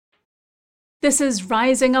This is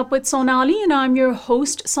Rising Up with Sonali, and I'm your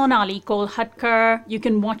host, Sonali Kolhatkar. You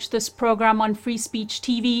can watch this program on Free Speech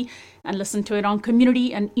TV and listen to it on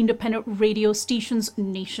community and independent radio stations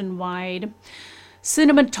nationwide.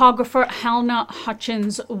 Cinematographer Halna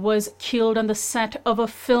Hutchins was killed on the set of a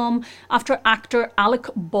film after actor Alec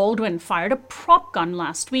Baldwin fired a prop gun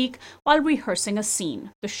last week while rehearsing a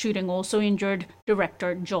scene. The shooting also injured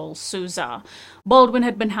director Joel Souza. Baldwin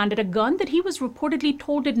had been handed a gun that he was reportedly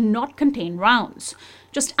told did not contain rounds.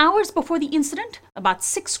 Just hours before the incident, about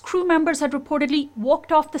 6 crew members had reportedly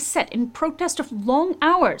walked off the set in protest of long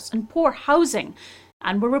hours and poor housing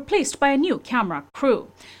and were replaced by a new camera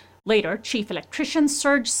crew. Later, Chief Electrician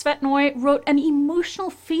Serge Svetnoy wrote an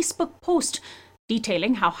emotional Facebook post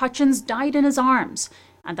detailing how Hutchins died in his arms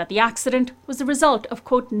and that the accident was the result of,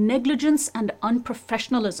 quote, negligence and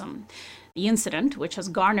unprofessionalism. The incident, which has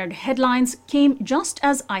garnered headlines, came just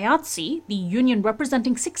as IATSE, the union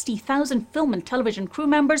representing 60,000 film and television crew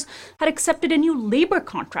members, had accepted a new labor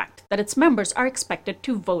contract that its members are expected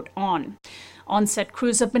to vote on. On-set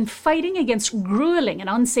crews have been fighting against grueling and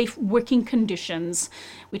unsafe working conditions.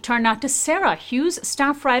 We turn now to Sarah Hughes,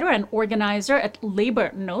 staff writer and organizer at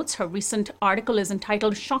Labor Notes. Her recent article is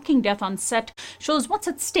entitled Shocking Death on Set, shows what's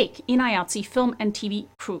at stake in IATSE film and TV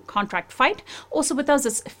crew contract fight. Also with us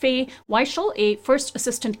is Faye Weichel, a first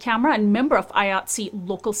assistant camera and member of IATSE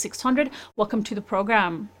Local 600. Welcome to the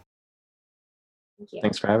program. Thank you.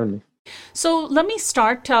 Thanks for having me. So let me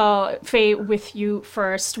start, Faye, with you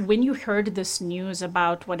first. When you heard this news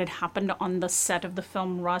about what had happened on the set of the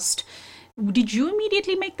film Rust, did you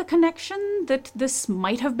immediately make the connection that this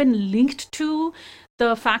might have been linked to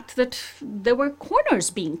the fact that there were corners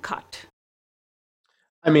being cut?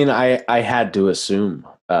 I mean, I had to assume,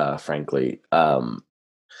 frankly.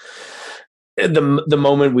 The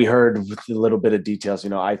moment we heard with a little bit of details,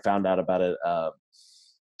 I found out about it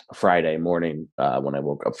Friday morning when I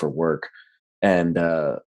woke up for work, and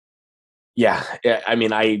yeah, I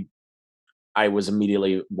mean, I was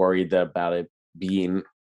immediately worried about it being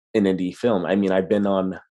an indie film. I mean, I've been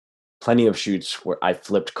on plenty of shoots where I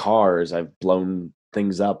flipped cars, I've blown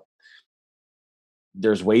things up.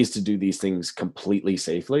 There's ways to do these things completely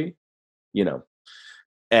safely,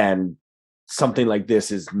 and something like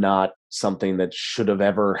this is not something that should have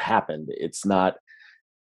ever happened. It's not,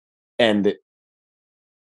 and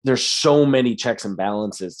there's so many checks and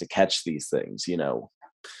balances to catch these things,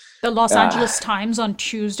 The Los Angeles Times on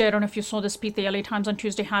Tuesday, I don't know if you saw this, Pete, the LA Times on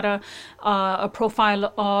Tuesday had a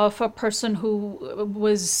profile of a person who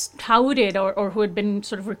was touted or who had been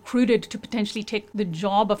sort of recruited to potentially take the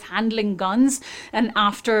job of handling guns. And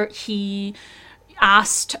after he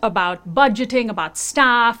asked about budgeting, about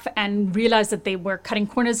staff, and realized that they were cutting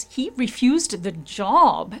corners, he refused the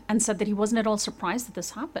job and said that he wasn't at all surprised that this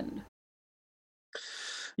happened.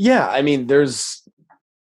 Yeah, I mean, there's,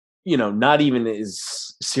 not even as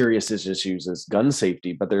serious as issues as gun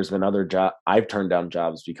safety, but there's been other I've turned down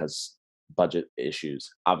jobs because budget issues,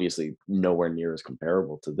 obviously nowhere near as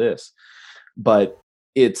comparable to this, but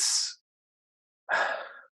it's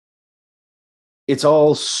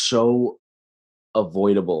all so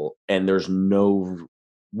avoidable and there's no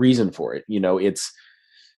reason for it.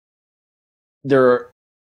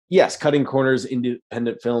 Yes, cutting corners,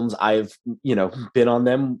 independent films, I've, been on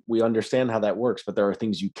them. We understand how that works, but there are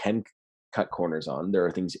things you can cut corners on. There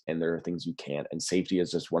are things you can't. And safety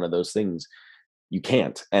is just one of those things you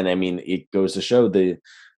can't. And I mean, it goes to show the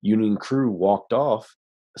union crew walked off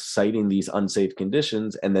citing these unsafe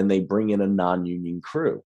conditions, and then they bring in a non-union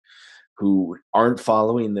crew who aren't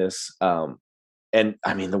following this. And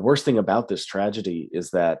I mean, the worst thing about this tragedy is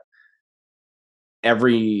that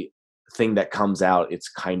everything that comes out, it's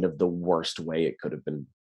kind of the worst way it could have been.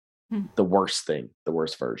 The worst thing, the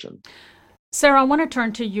worst version. Sarah, I want to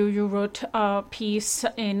turn to you. You wrote a piece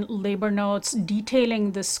in Labor Notes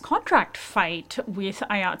detailing this contract fight with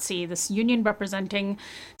IATSE, this union representing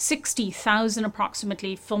 60,000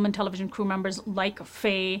 approximately film and television crew members like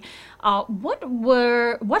Faye.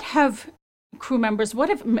 What have crew members, what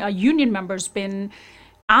have union members been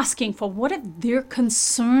asking for? What have their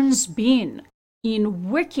concerns been in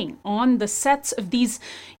working on the sets of these,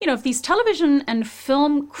 of these television and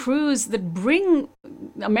film crews that bring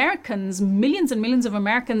Americans, millions and millions of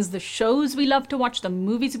Americans, the shows we love to watch, the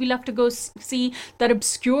movies we love to go see, that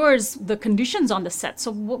obscures the conditions on the set?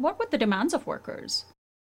 So what were the demands of workers?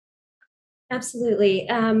 Absolutely.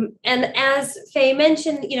 And as Faye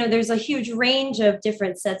mentioned, there's a huge range of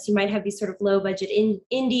different sets. You might have these sort of low budget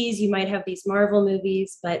indies, you might have these Marvel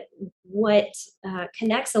movies, but what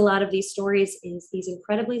connects a lot of these stories is these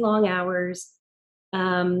incredibly long hours,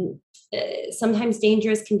 sometimes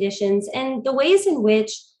dangerous conditions, and the ways in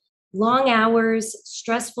which long hours,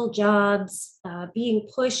 stressful jobs, being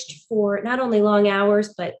pushed for not only long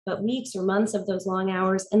hours, but weeks or months of those long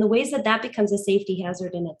hours, and the ways that that becomes a safety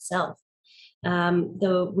hazard in itself.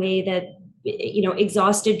 The way that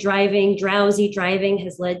exhausted driving, drowsy driving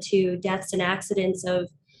has led to deaths and accidents of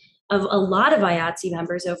a lot of IATSE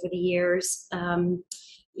members over the years.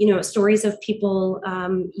 Stories of people,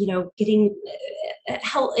 getting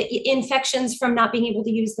infections from not being able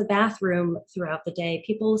to use the bathroom throughout the day,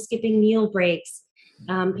 people skipping meal breaks,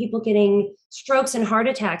 people getting strokes and heart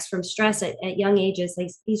attacks from stress at young ages.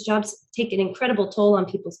 These jobs take an incredible toll on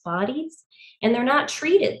people's bodies, and they're not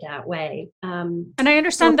treated that way. And I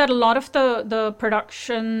understand that a lot of the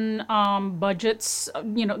production budgets,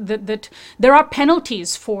 that there are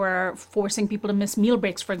penalties for forcing people to miss meal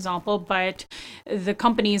breaks, for example, but the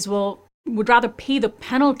companies would rather pay the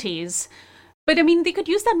penalties. But I mean, they could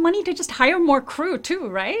use that money to just hire more crew too,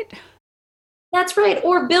 right? That's right.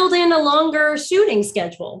 Or build in a longer shooting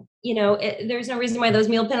schedule. There's no reason why those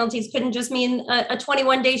meal penalties couldn't just mean a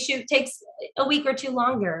 21-day shoot takes a week or two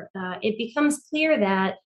longer. It becomes clear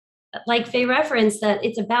that, like Faye referenced, that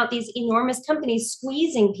it's about these enormous companies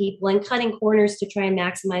squeezing people and cutting corners to try and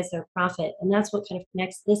maximize their profit. And that's what kind of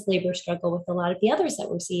connects this labor struggle with a lot of the others that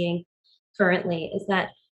we're seeing currently, is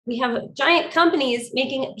that we have giant companies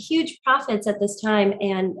making huge profits at this time,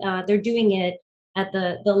 and they're doing it at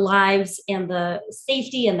the lives and the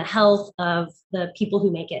safety and the health of the people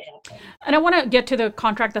who make it happen. And I want to get to the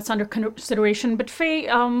contract that's under consideration, but Faye,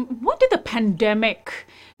 what did the pandemic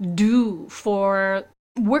do for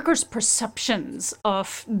workers' perceptions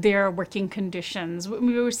of their working conditions?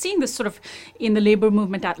 We were seeing this sort of in the labor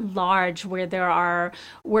movement at large, where there are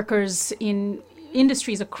workers in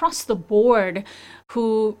industries across the board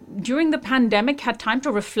who during the pandemic had time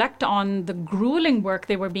to reflect on the grueling work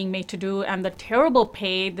they were being made to do and the terrible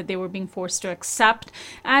pay that they were being forced to accept,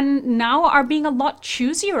 and now are being a lot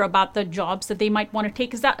choosier about the jobs that they might want to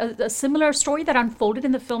take. Is that a similar story that unfolded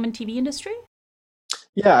in the film and TV industry?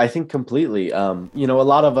 Yeah, I think completely. A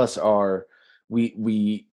lot of us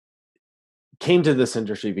we came to this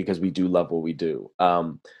industry because we do love what we do,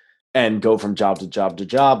 and go from job to job to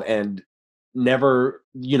job, and never,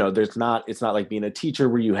 it's not like being a teacher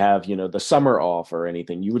where you have, the summer off or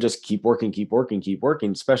anything. You would just keep working,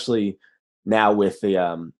 especially now with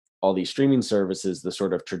the all these streaming services. The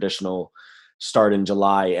sort of traditional start in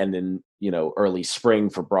July and in, early spring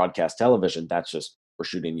for broadcast television, that's just, we're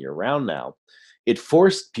shooting year round now. It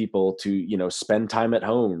forced people to, spend time at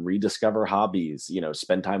home, rediscover hobbies,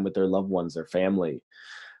 spend time with their loved ones, their family,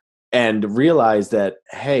 and realize that,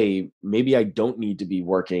 hey, maybe I don't need to be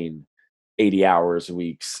working 80 hours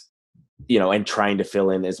weeks, and trying to fill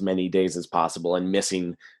in as many days as possible and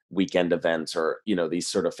missing weekend events or, these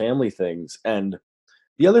sort of family things. And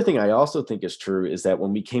the other thing I also think is true is that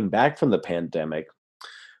when we came back from the pandemic,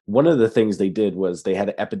 one of the things they did was they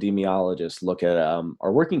had epidemiologists look at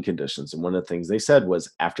our working conditions. And one of the things they said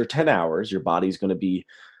was, after 10 hours, your body's going to be,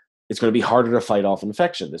 it's going to be harder to fight off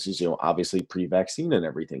infection. This is, obviously pre-vaccine and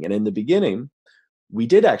everything. And in the beginning, we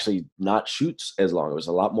did actually not shoot as long. It was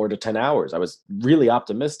a lot more to 10 hours. I was really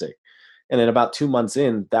optimistic. And then about 2 months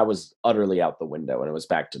in, that was utterly out the window and it was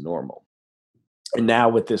back to normal. And now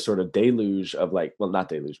with this sort of deluge of not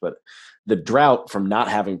deluge, but the drought from not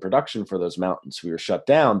having production for those mountains, we were shut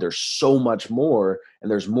down. There's so much more, and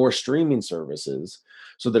there's more streaming services.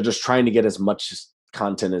 So they're just trying to get as much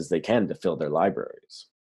content as they can to fill their libraries.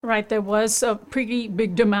 Right, there was a pretty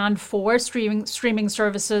big demand for streaming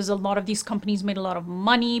services. A lot of these companies made a lot of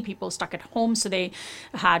money. People stuck at home, so they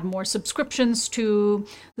had more subscriptions to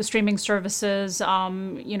the streaming services.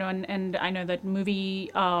 And I know that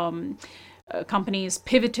movie companies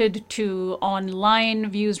pivoted to online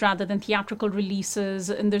views rather than theatrical releases.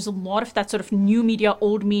 And there's a lot of that sort of new media,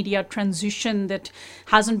 old media transition that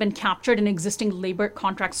hasn't been captured in existing labor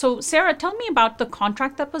contracts. So Sarah, tell me about the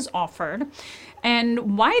contract that was offered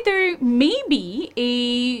and why there may be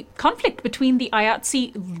a conflict between the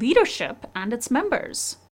IATSE leadership and its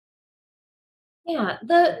members. Yeah,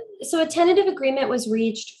 so a tentative agreement was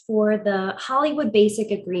reached for the Hollywood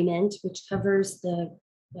Basic Agreement, which covers the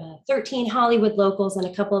 13 Hollywood locals and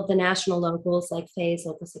a couple of the national locals like Faye's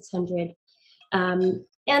Local 600. And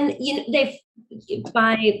they've,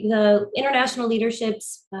 by the international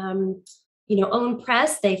leadership's own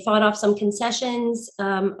press, they fought off some concessions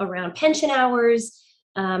around pension hours.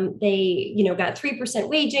 They got 3%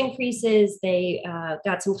 wage increases. They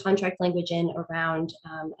got some contract language in around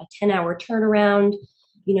a 10-hour turnaround,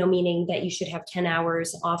 meaning that you should have 10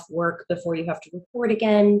 hours off work before you have to report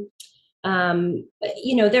again.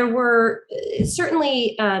 There were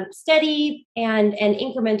certainly steady and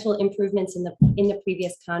incremental improvements in the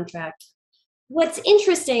previous contract. What's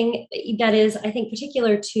interesting, that is, I think,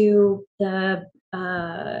 particular to the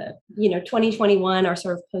 2021, our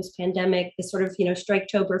sort of post-pandemic, the sort of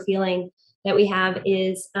Striketober feeling that we have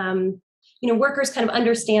is workers kind of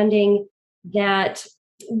understanding that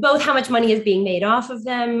both how much money is being made off of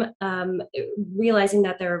them, realizing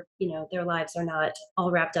that their lives are not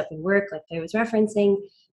all wrapped up in work, like I was referencing,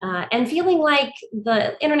 and feeling like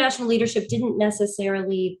the international leadership didn't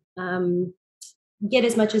necessarily get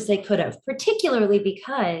as much as they could have, particularly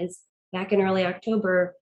because back in early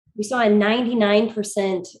October, we saw a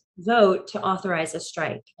 99% vote to authorize a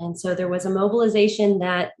strike. And so there was a mobilization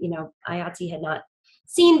that, IATSE had not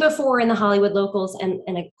seen before in the Hollywood locals and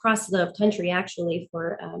across the country, actually,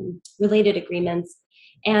 for related agreements.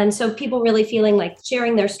 And so people really feeling like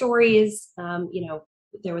sharing their stories.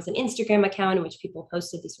 There was an Instagram account in which people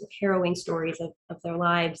posted these sort of harrowing stories of their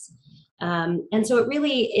lives. And so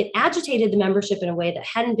it agitated the membership in a way that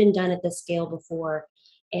hadn't been done at this scale before.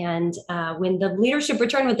 And when the leadership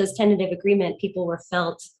returned with this tentative agreement, people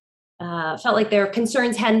felt like their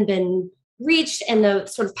concerns hadn't been reached, and the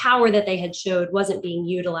sort of power that they had showed wasn't being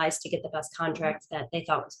utilized to get the best contract that they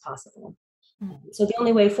thought was possible. So the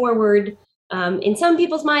only way forward, in some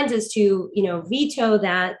people's minds, is to veto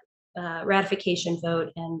that ratification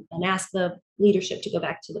vote and ask the leadership to go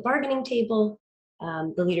back to the bargaining table.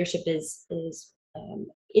 The leadership is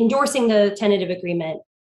endorsing the tentative agreement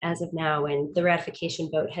as of now, and the ratification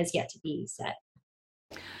vote has yet to be set.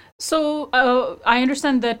 So I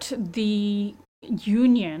understand that the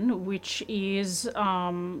union, which is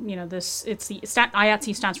IATSE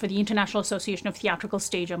stands for the International Association of Theatrical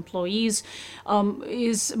Stage Employees,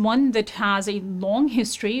 is one that has a long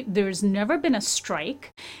history. There's never been a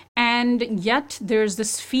strike, and yet there's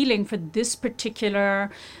this feeling for this particular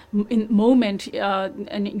moment,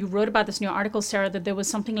 and you wrote about this in your article, Sarah, that there was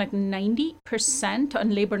something like 90%,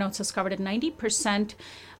 and Labor Notes has covered it, 90%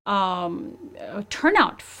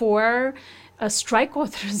 turnout for a strike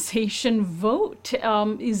authorization vote.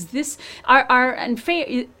 Is this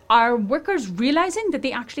are workers realizing that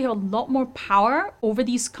they actually have a lot more power over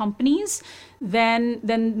these companies than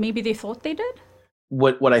maybe they thought they did?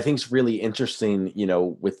 What I think is really interesting,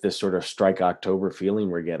 with this sort of strike October feeling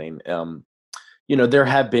we're getting, there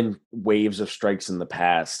have been waves of strikes in the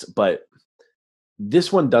past, but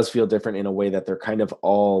this one does feel different in a way that they're kind of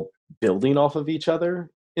all building off of each other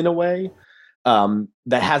in a way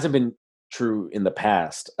that hasn't been true in the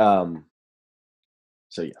past. So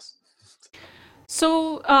yes.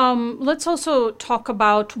 So let's also talk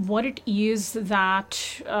about what it is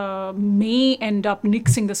that may end up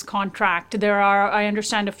nixing this contract. There are, I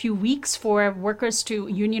understand, a few weeks for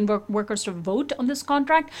union workers to vote on this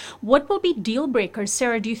contract. What will be deal breakers?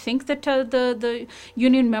 Sarah, do you think that the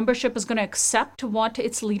union membership is going to accept what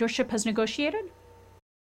its leadership has negotiated?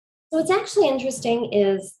 So what's actually interesting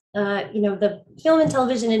is, the film and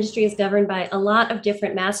television industry is governed by a lot of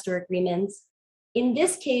different master agreements. In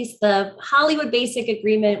this case, the Hollywood Basic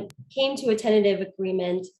Agreement came to a tentative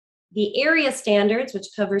agreement. The area standards, which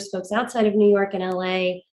covers folks outside of New York and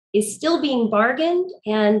LA, is still being bargained.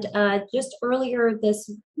 And just earlier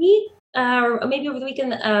this week, or maybe over the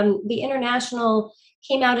weekend, the International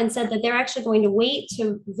came out and said that they're actually going to wait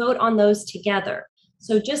to vote on those together.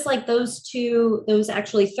 So just like those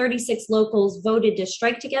actually 36 locals voted to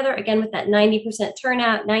strike together, again, with that 90%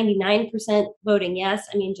 turnout, 99% voting yes.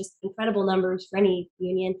 I mean, just incredible numbers for any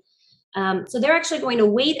union. So they're actually going to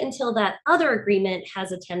wait until that other agreement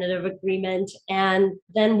has a tentative agreement, and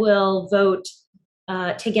then we'll vote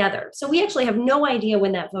together. So we actually have no idea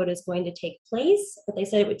when that vote is going to take place, but they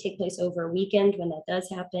said it would take place over a weekend when that does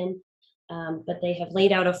happen. But they have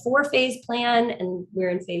laid out a 4-phase plan, and we're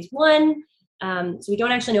in phase 1. So we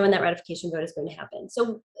don't actually know when that ratification vote is going to happen.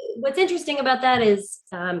 So what's interesting about that is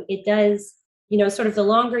it does, sort of the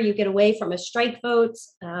longer you get away from a strike vote,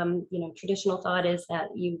 traditional thought is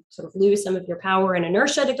that you sort of lose some of your power and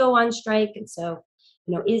inertia to go on strike. And so,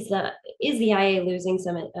 is the IA losing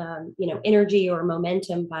some, energy or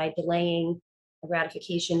momentum by delaying a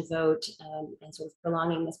ratification vote and sort of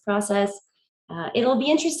prolonging this process? It'll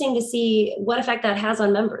be interesting to see what effect that has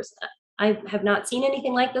on members. I have not seen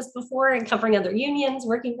anything like this before in covering other unions,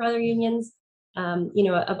 working for other unions,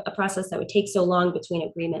 a process that would take so long between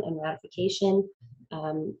agreement and ratification.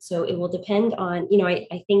 So it will depend on,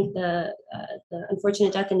 I think the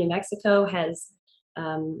unfortunate death in New Mexico has,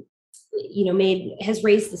 has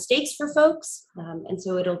raised the stakes for folks. And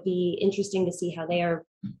so it'll be interesting to see how they are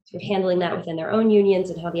sort of handling that within their own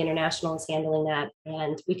unions and how the International is handling that.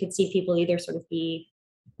 And we could see people either sort of be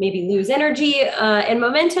maybe lose energy and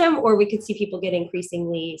momentum, or we could see people get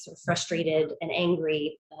increasingly sort of frustrated and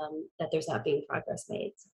angry that there's not being progress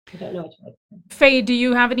made. So I don't know what to like. Faye, do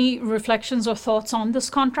you have any reflections or thoughts on this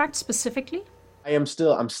contract specifically? I'm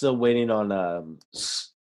still waiting on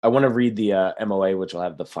I want to read the MOA, which will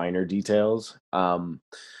have the finer details.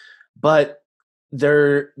 But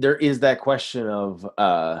there is that question of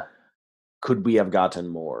could we have gotten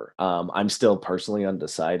more? I'm still personally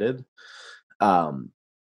undecided.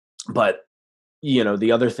 But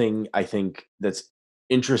the other thing I think that's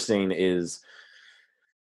interesting is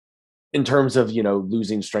in terms of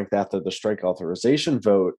losing strength after the strike authorization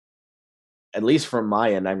vote. At least from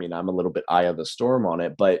my end, I mean, I'm a little bit eye of the storm on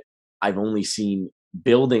it, but I've only seen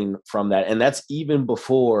building from that, and that's even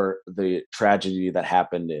before the tragedy that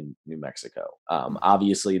happened in New Mexico.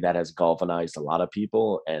 Obviously, that has galvanized a lot of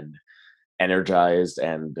people and energized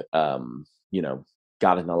and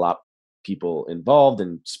gotten a lot of people involved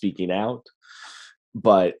and speaking out.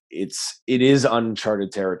 But it is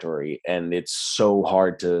uncharted territory, and it's so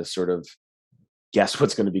hard to sort of guess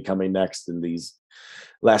what's going to be coming next in these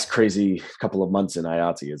last crazy couple of months in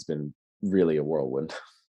IATSE. Has been really a whirlwind.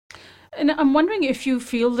 And I'm wondering if you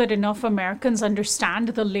feel that enough Americans understand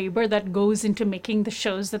the labor that goes into making the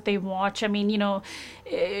shows that they watch. I mean,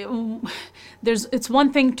 it's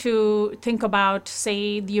one thing to think about,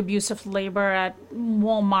 say, the abuse of labor at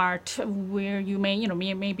Walmart, where you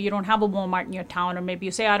maybe you don't have a Walmart in your town, or maybe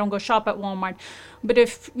you say, I don't go shop at Walmart. But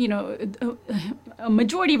if, a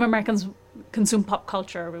majority of Americans consume pop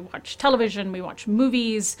culture, we watch television, we watch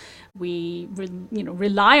movies, we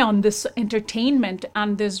rely on this entertainment,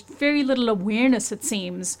 and there's very little awareness, it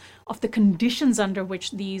seems, of the conditions under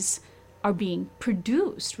which these are being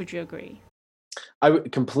produced. Would you agree? I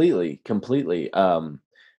would completely. And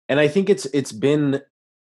I think it's been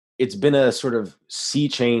a sort of sea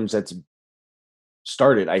change that's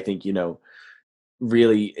started. I think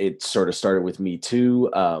really it sort of started with Me Too.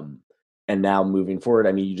 And now moving forward,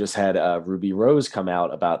 I mean, you just had Ruby Rose come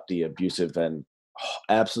out about the abusive and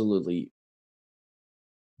absolutely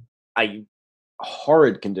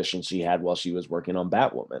horrid conditions she had while she was working on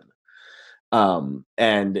Batwoman.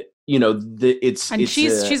 And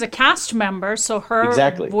she's a cast member, so her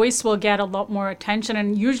exactly. voice will get a lot more attention.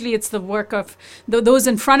 And usually, it's the work of those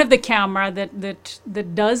in front of the camera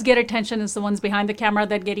that does get attention. Is the ones behind the camera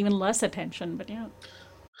that get even less attention. But yeah,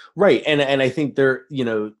 right. And I think there,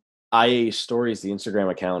 IA Stories, the Instagram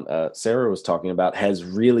account Sarah was talking about, has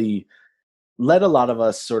really let a lot of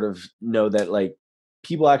us sort of know that like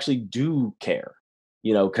people actually do care,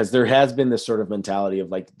 because there has been this sort of mentality of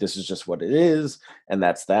like, this is just what it is, and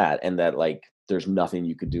that's that, and that like there's nothing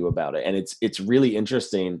you could do about it. And it's really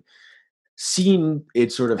interesting seeing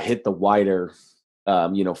it sort of hit the wider,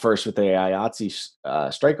 first with the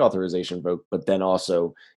IATSE strike authorization vote, but then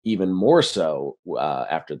also even more so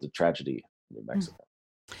after the tragedy in New Mexico.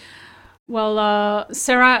 Well,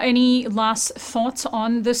 Sarah, any last thoughts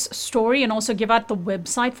on this story, and also give out the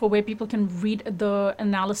website for where people can read the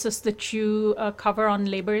analysis that you cover on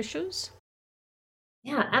labor issues?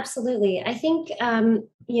 Yeah, absolutely. I think,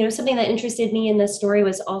 something that interested me in this story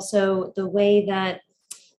was also the way that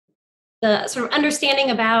the sort of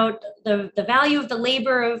understanding about the value of the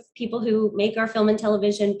labor of people who make our film and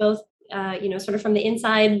television, both, sort of from the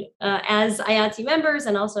inside as IATSE members,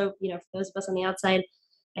 and also, for those of us on the outside,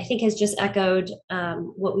 I think has just echoed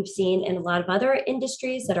what we've seen in a lot of other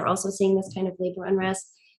industries that are also seeing this kind of labor unrest.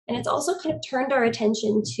 And it's also kind of turned our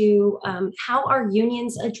attention to how our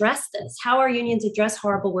unions address this, how our unions address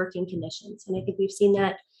horrible working conditions. And I think we've seen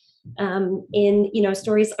that in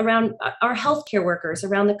stories around our healthcare workers,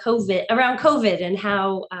 around COVID, and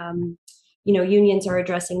how unions are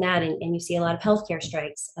addressing that, and you see a lot of healthcare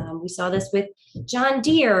strikes. We saw this with John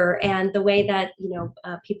Deere and the way that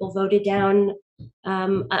people voted down a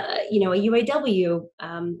UAW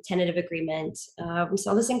tentative agreement. We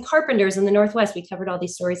saw this in carpenters in the Northwest. We covered all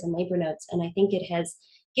these stories in Labor Notes, and I think it has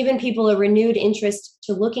given people a renewed interest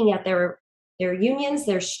to looking at their unions,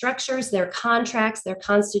 their structures, their contracts, their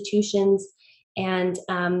constitutions, and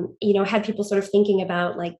had people sort of thinking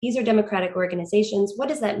about, like, these are democratic organizations. What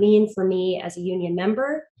does that mean for me as a union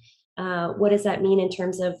member? What does that mean in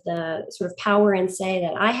terms of the sort of power and say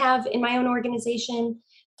that I have in my own organization?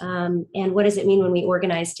 And what does it mean when we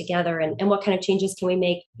organize together? And what kind of changes can we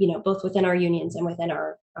make, both within our unions and within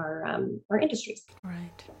our industries?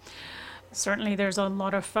 Right. Certainly, there's a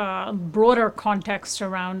lot of broader context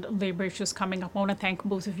around labor issues coming up. I want to thank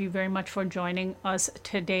both of you very much for joining us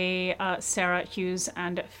today, Sarah Hughes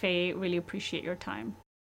and Faye. Really appreciate your time.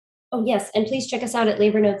 Oh, yes. And please check us out at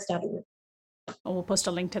labornotes.org. We'll post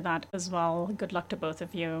a link to that as well. Good luck to both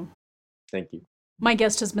of you. Thank you. My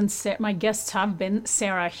guests have been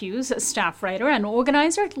Sarah Hughes, staff writer and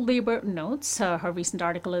organizer at Labor Notes. Her recent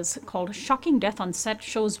article is called "Shocking Death on Set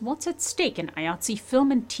Shows What's at Stake in IATSE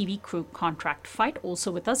Film and TV Crew Contract Fight."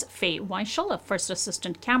 Also with us, Faye Weichel, a first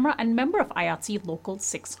assistant camera and member of IATSE Local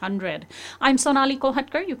 600. I'm Sonali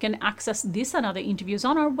Kolhatkar. You can access this and other interviews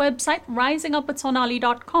on our website,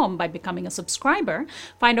 risingupwithsonali.com, by becoming a subscriber.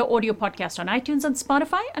 Find our audio podcast on iTunes and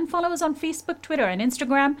Spotify, and follow us on Facebook, Twitter, and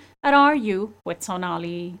Instagram at RU with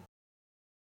Sonali.